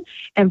reason,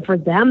 and for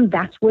them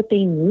that's what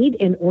they need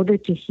in order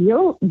to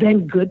heal,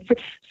 then good for.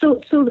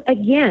 So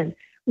again,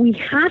 we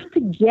have to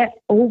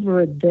get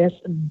over this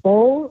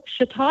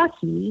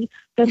bullshit-talkie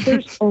that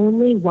there's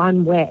only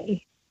one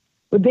way.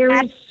 There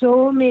is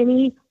so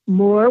many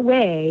more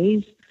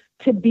ways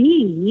to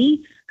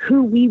be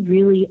who we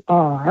really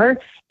are.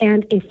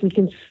 And if we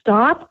can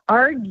stop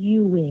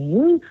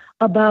arguing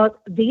about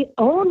the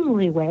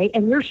only way,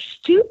 and you're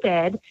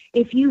stupid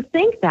if you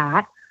think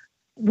that,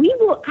 we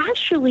will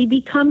actually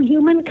become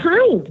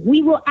humankind.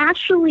 We will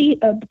actually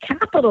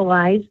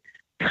capitalize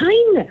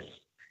kindness.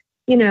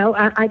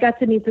 I got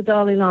to meet the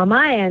Dalai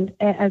Lama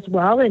as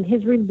well, and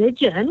his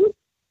religion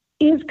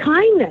is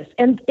kindness.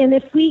 And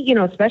if we,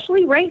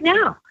 especially right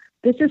now,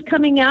 this is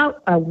coming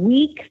out a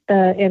week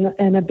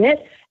and a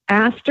bit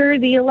after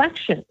the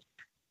election.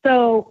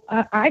 So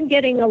I'm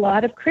getting a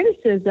lot of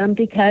criticism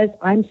because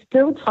I'm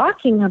still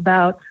talking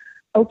about,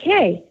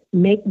 okay,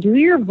 do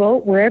your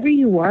vote wherever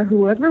you are,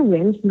 whoever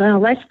wins. Now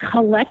let's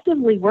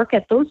collectively work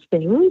at those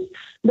things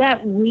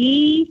that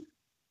we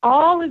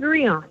all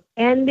agree on.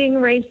 Ending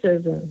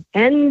racism,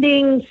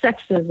 ending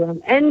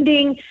sexism,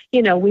 ending,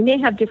 we may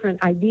have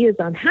different ideas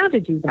on how to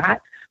do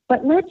that,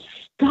 but let's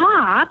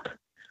stop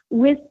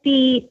with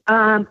the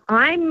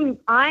I'm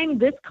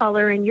this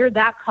color and you're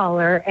that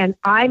color and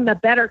I'm a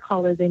better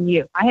color than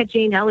you. I had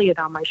Jane Elliott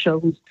on my show,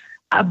 who's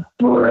a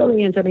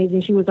brilliant,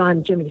 amazing. She was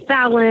on Jimmy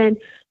Fallon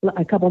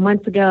a couple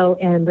months ago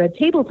and Red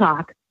Table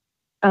Talk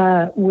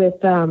with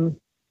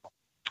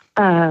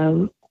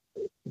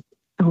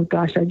oh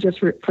gosh, I just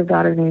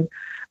forgot her name.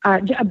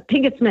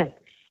 Pinkett Smith.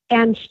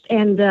 And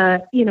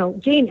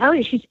Jane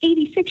Elliott, she's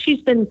 86.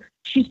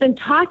 She's been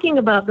talking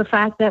about the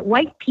fact that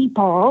white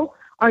people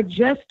are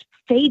just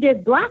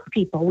faded black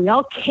people. We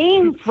all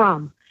came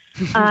from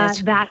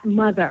that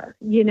mother,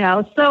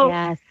 So,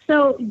 yes.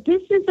 So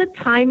this is a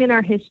time in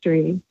our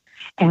history,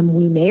 and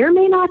we may or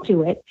may not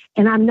do it.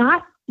 And I'm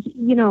not,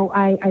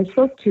 I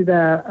spoke to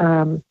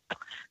the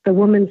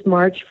Women's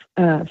March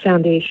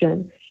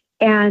Foundation,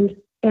 and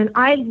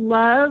I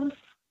love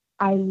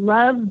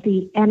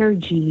the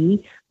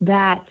energy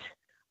that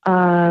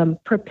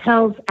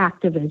propels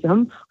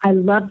activism. I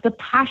love the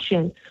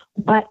passion,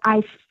 but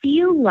I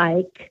feel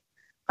like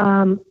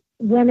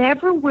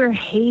whenever we're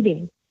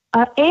hating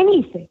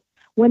anything,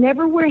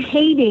 whenever we're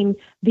hating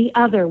the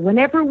other,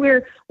 whenever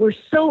we're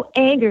so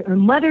angry, or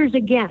mothers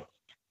against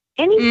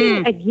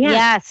anything against,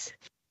 yes,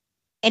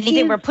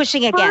 anything we're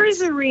pushing against,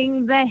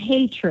 furthering the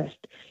hatred,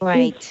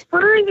 right,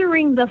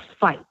 furthering the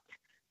fight.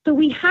 So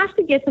we have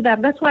to get to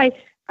that. That's why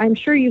I'm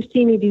sure you've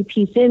seen me do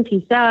peace in,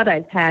 peace out.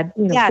 I've had,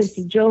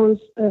 Quincy Jones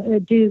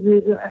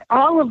do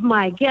all of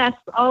my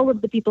guests, all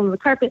of the people on the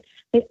carpet.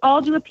 They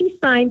all do a peace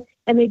sign,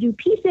 and they do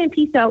peace in,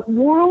 peace out,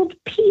 world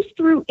peace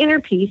through inner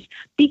peace,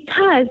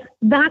 because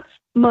that's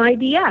my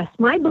BS.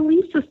 My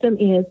belief system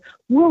is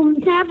we'll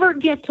never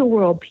get to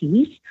world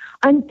peace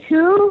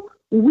until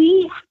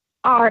we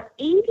are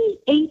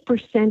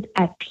 88%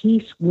 at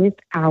peace with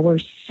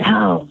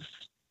ourselves.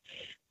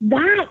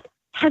 That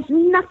has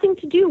nothing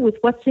to do with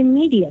what's in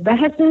media. That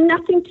has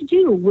nothing to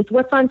do with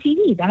what's on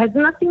TV. That has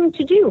nothing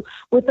to do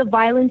with the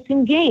violence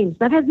in games.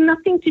 That has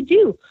nothing to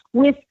do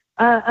with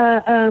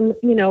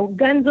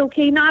guns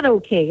okay, not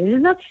okay.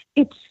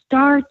 It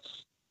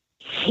starts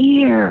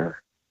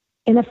here.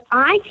 And if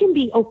I can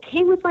be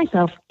okay with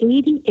myself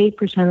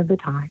 88% of the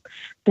time,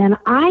 then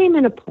I am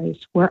in a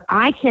place where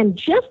I can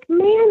just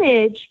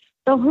manage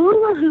the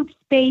hula hoop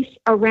space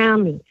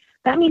around me.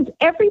 That means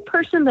every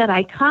person that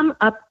I come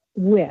up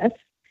with,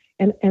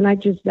 and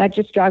that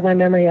just jogged my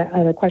memory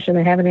of a question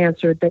I haven't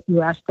answered that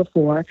you asked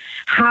before.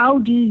 How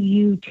do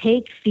you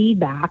take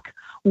feedback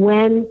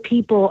when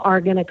people are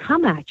going to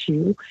come at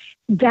you?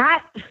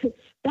 That,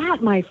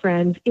 my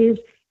friends, is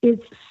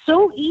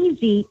so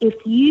easy if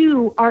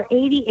you are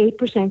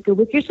 88% good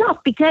with yourself.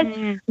 Because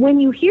when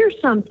you hear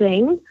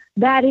something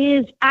that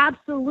is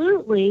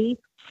absolutely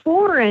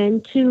foreign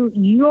to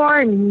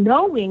your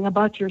knowing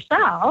about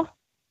yourself,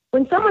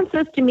 when someone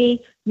says to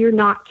me, you're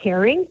not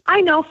caring, I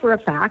know for a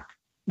fact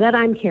that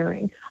I'm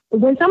caring.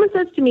 When someone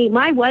says to me,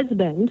 my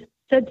husband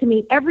said to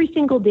me every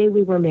single day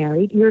we were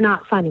married, you're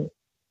not funny.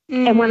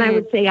 And when I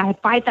would say I had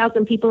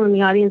 5,000 people in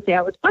the audience say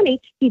I was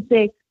funny, he'd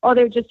say, oh,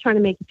 they're just trying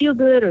to make you feel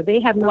good, or they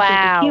have no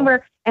sense of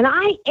humor. And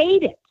I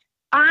ate it.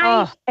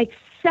 I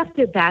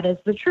accepted that as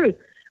the truth.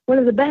 One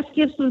of the best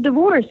gifts of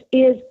divorce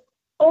is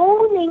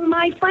owning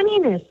my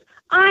funniness.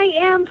 I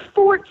am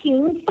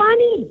fucking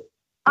funny.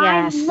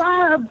 Yes. I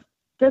love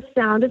the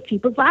sound of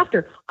people's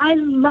laughter. I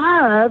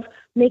love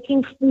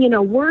making,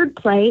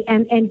 wordplay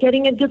and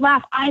getting a good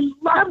laugh. I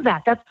love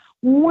that. That's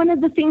one of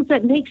the things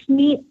that makes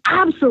me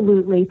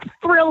absolutely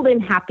thrilled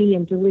and happy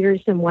and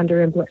delirious in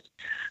wonder and bliss.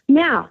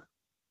 Now,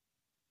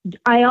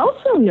 I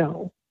also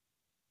know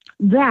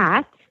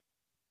that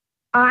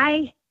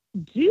I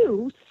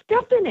do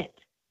step in it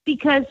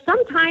because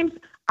sometimes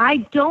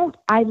I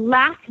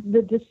lack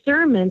the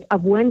discernment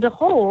of when to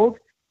hold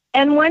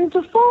and when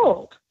to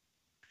fold.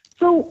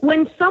 So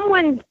when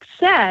someone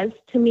says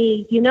to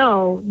me,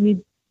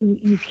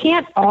 you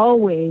can't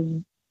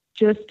always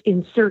just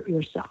insert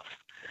yourself,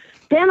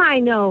 then I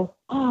know,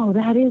 oh,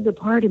 that is a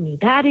part of me.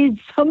 That is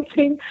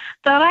something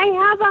that I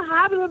have a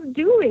habit of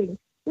doing.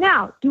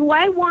 Now, do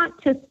I want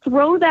to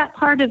throw that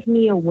part of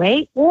me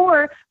away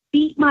or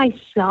beat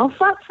myself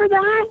up for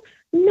that?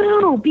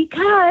 No,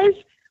 because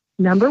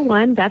number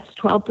one, that's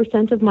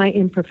 12% of my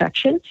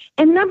imperfection.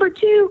 And number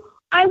two,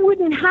 I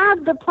wouldn't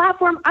have the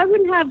platform. I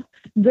wouldn't have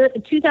the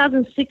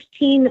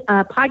 2016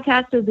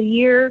 Podcast of the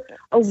Year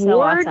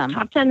award, so awesome.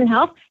 Top 10 in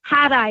Health,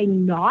 had I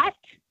not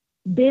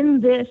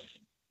been this,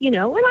 and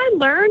I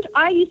learned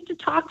I used to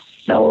talk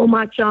so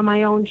much on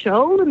my own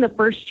show in the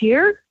first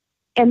year.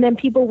 And then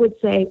people would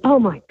say, oh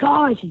my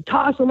gosh, you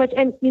talk so much.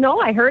 And,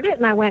 I heard it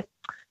and I went,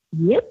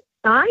 yep,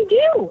 I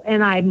do.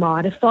 And I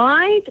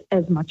modified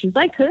as much as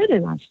I could.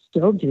 And I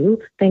still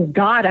do. Thank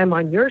God I'm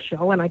on your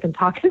show and I can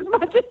talk as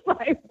much as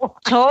I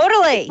want.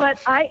 Totally.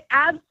 But I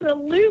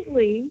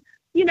absolutely,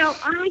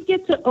 I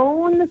get to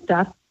own the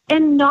stuff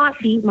and not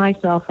beat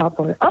myself up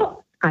for it.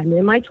 Oh, I'm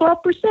in my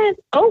 12%.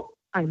 Oh,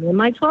 I'm in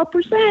my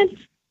 12%.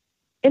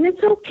 And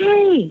it's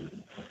okay.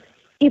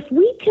 If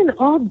we can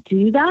all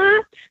do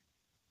that,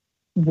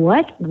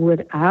 what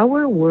would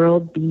our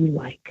world be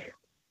like?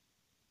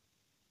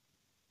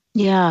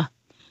 Yeah.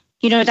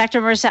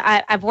 Dr.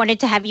 Marissa, I've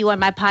wanted to have you on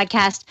my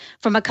podcast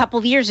from a couple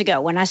of years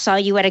ago when I saw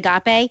you at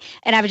Agape,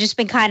 and I've just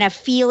been kind of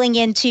feeling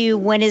into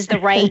when is the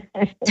right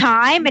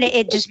time, and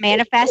it just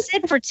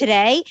manifested for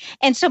today.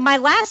 And so my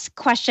last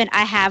question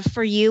I have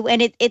for you,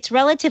 and it's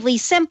relatively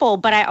simple,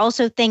 but I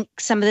also think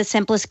some of the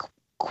simplest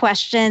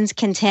questions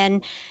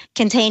contain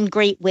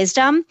great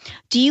wisdom.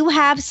 Do you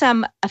have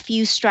a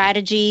few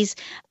strategies,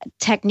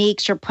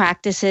 techniques, or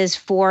practices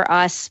for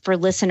us, for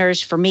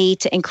listeners, for me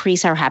to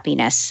increase our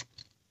happiness?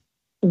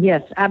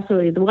 Yes,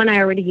 absolutely. The one I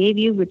already gave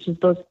you, which is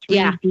those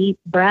 3 deep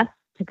breaths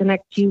to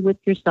connect you with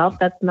yourself.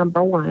 That's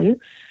number one.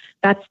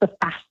 That's the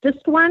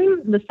fastest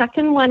one. The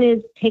second one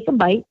is take a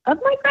bite of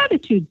my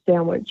gratitude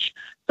sandwich.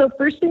 So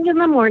first thing in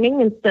the morning,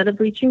 instead of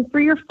reaching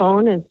for your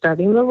phone and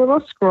starting the little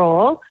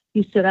scroll,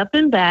 you sit up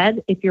in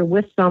bed. If you're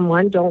with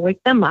someone, don't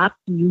wake them up.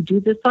 You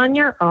do this on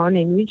your own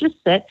and you just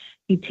sit.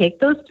 You take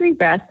those 3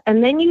 breaths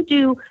and then you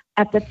do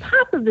at the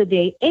top of the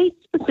day 8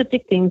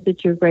 specific things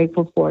that you're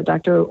grateful for.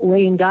 Dr.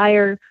 Wayne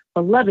Dyer,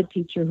 beloved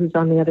teacher who's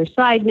on the other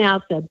side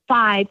now, said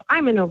 5.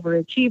 I'm an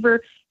overachiever.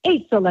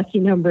 8's a lucky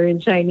number in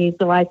Chinese.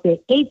 So I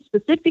say 8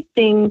 specific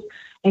things,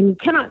 and you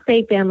cannot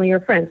say family or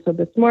friends. So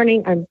this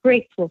morning, I'm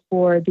grateful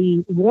for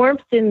the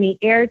warmth in the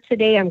air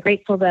today. I'm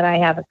grateful that I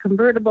have a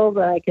convertible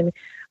that I can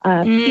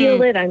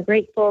feel it. I'm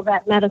grateful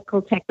that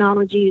medical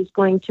technology is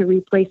going to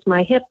replace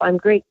my hip. I'm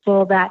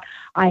grateful that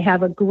I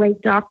have a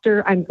great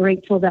doctor. I'm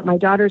grateful that my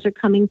daughters are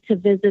coming to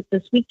visit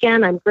this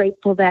weekend. I'm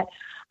grateful that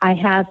I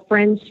have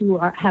friends who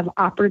have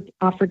offered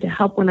to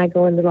help when I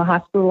go into the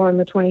hospital on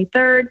the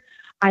 23rd.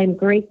 I'm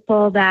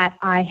grateful that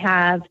I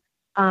have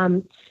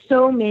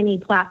so many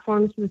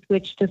platforms with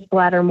which to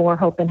splatter more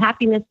hope and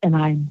happiness. And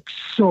I'm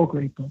so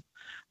grateful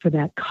for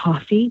that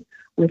coffee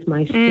with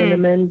my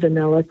cinnamon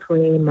vanilla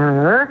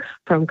creamer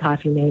from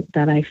Coffee Mate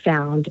that I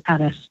found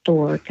at a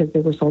store because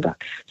they were sold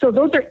out. So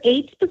those are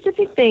 8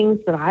 specific things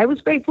that I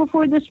was grateful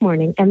for this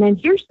morning. And then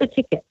here's the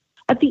ticket.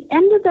 at the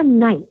end of the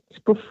night,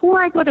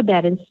 before I go to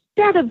bed,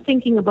 instead of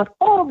thinking about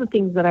all the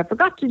things that I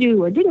forgot to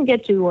do or didn't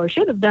get to or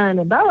should have done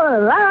and blah, blah,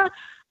 blah,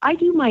 I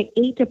do my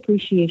 8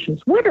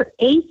 appreciations. What are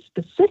 8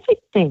 specific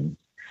things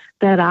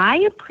that I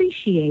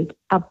appreciate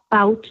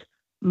about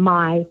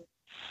myself?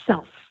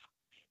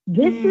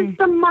 This is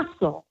the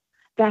muscle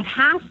that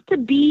has to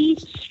be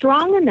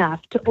strong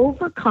enough to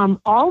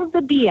overcome all of the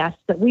BS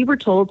that we were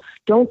told.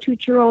 Don't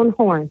toot your own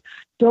horn.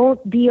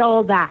 Don't be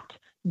all that.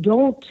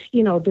 Don't,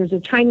 there's a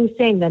Chinese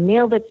saying, the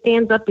nail that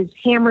stands up is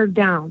hammered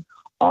down.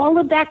 All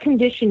of that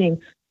conditioning,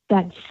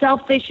 that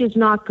selfish is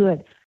not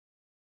good.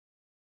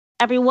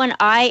 Everyone,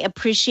 I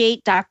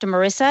appreciate Dr.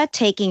 Marissa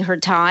taking her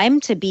time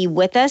to be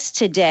with us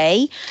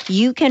today.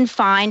 You can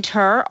find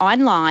her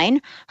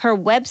online. Her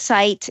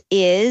website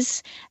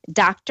is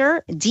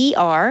Dr.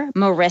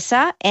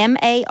 Marissa,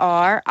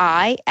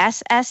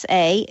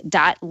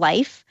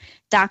 Marissa.life.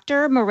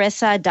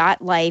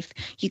 drmarissa.life.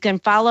 You can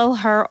follow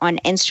her on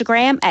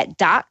Instagram at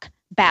Doc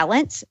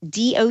Balance,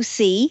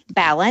 DOC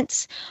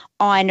Balance,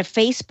 on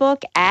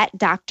Facebook at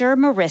Dr.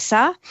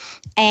 Marissa.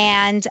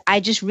 And I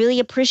just really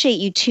appreciate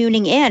you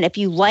tuning in. If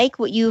you like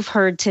what you've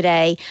heard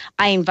today,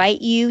 I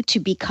invite you to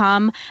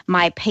become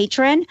my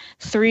patron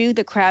through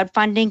the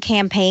crowdfunding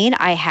campaign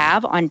I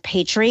have on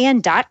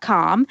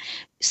patreon.com.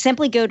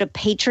 Simply go to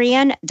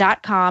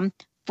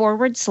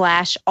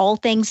patreon.com/all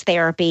things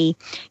therapy.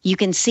 You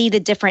can see the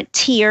different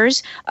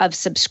tiers of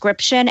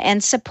subscription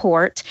and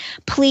support.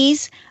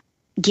 Please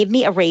give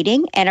me a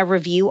rating and a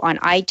review on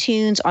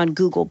iTunes, on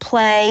Google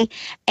Play,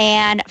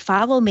 and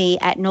follow me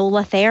at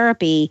NOLA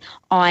Therapy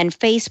on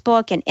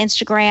Facebook and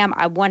Instagram.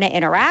 I want to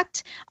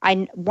interact.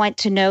 I want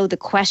to know the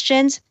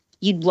questions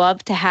you'd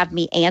love to have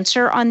me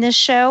answer on this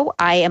show.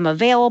 I am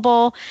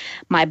available.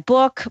 My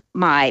book,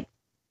 my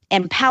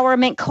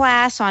empowerment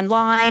class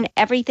online,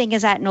 everything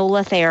is at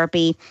NOLA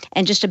Therapy.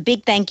 And just a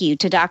big thank you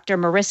to Dr.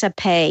 Marissa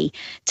Pei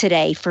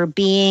today for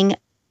being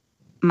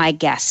my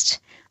guest.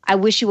 I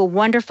wish you a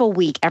wonderful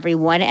week,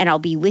 everyone, and I'll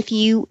be with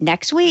you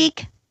next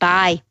week.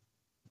 Bye.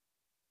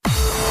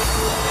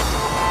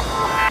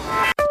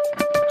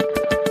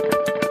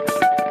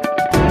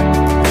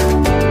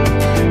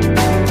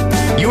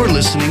 You're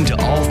listening to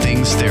All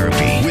Things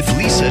Therapy with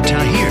Lisa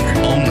Tahir.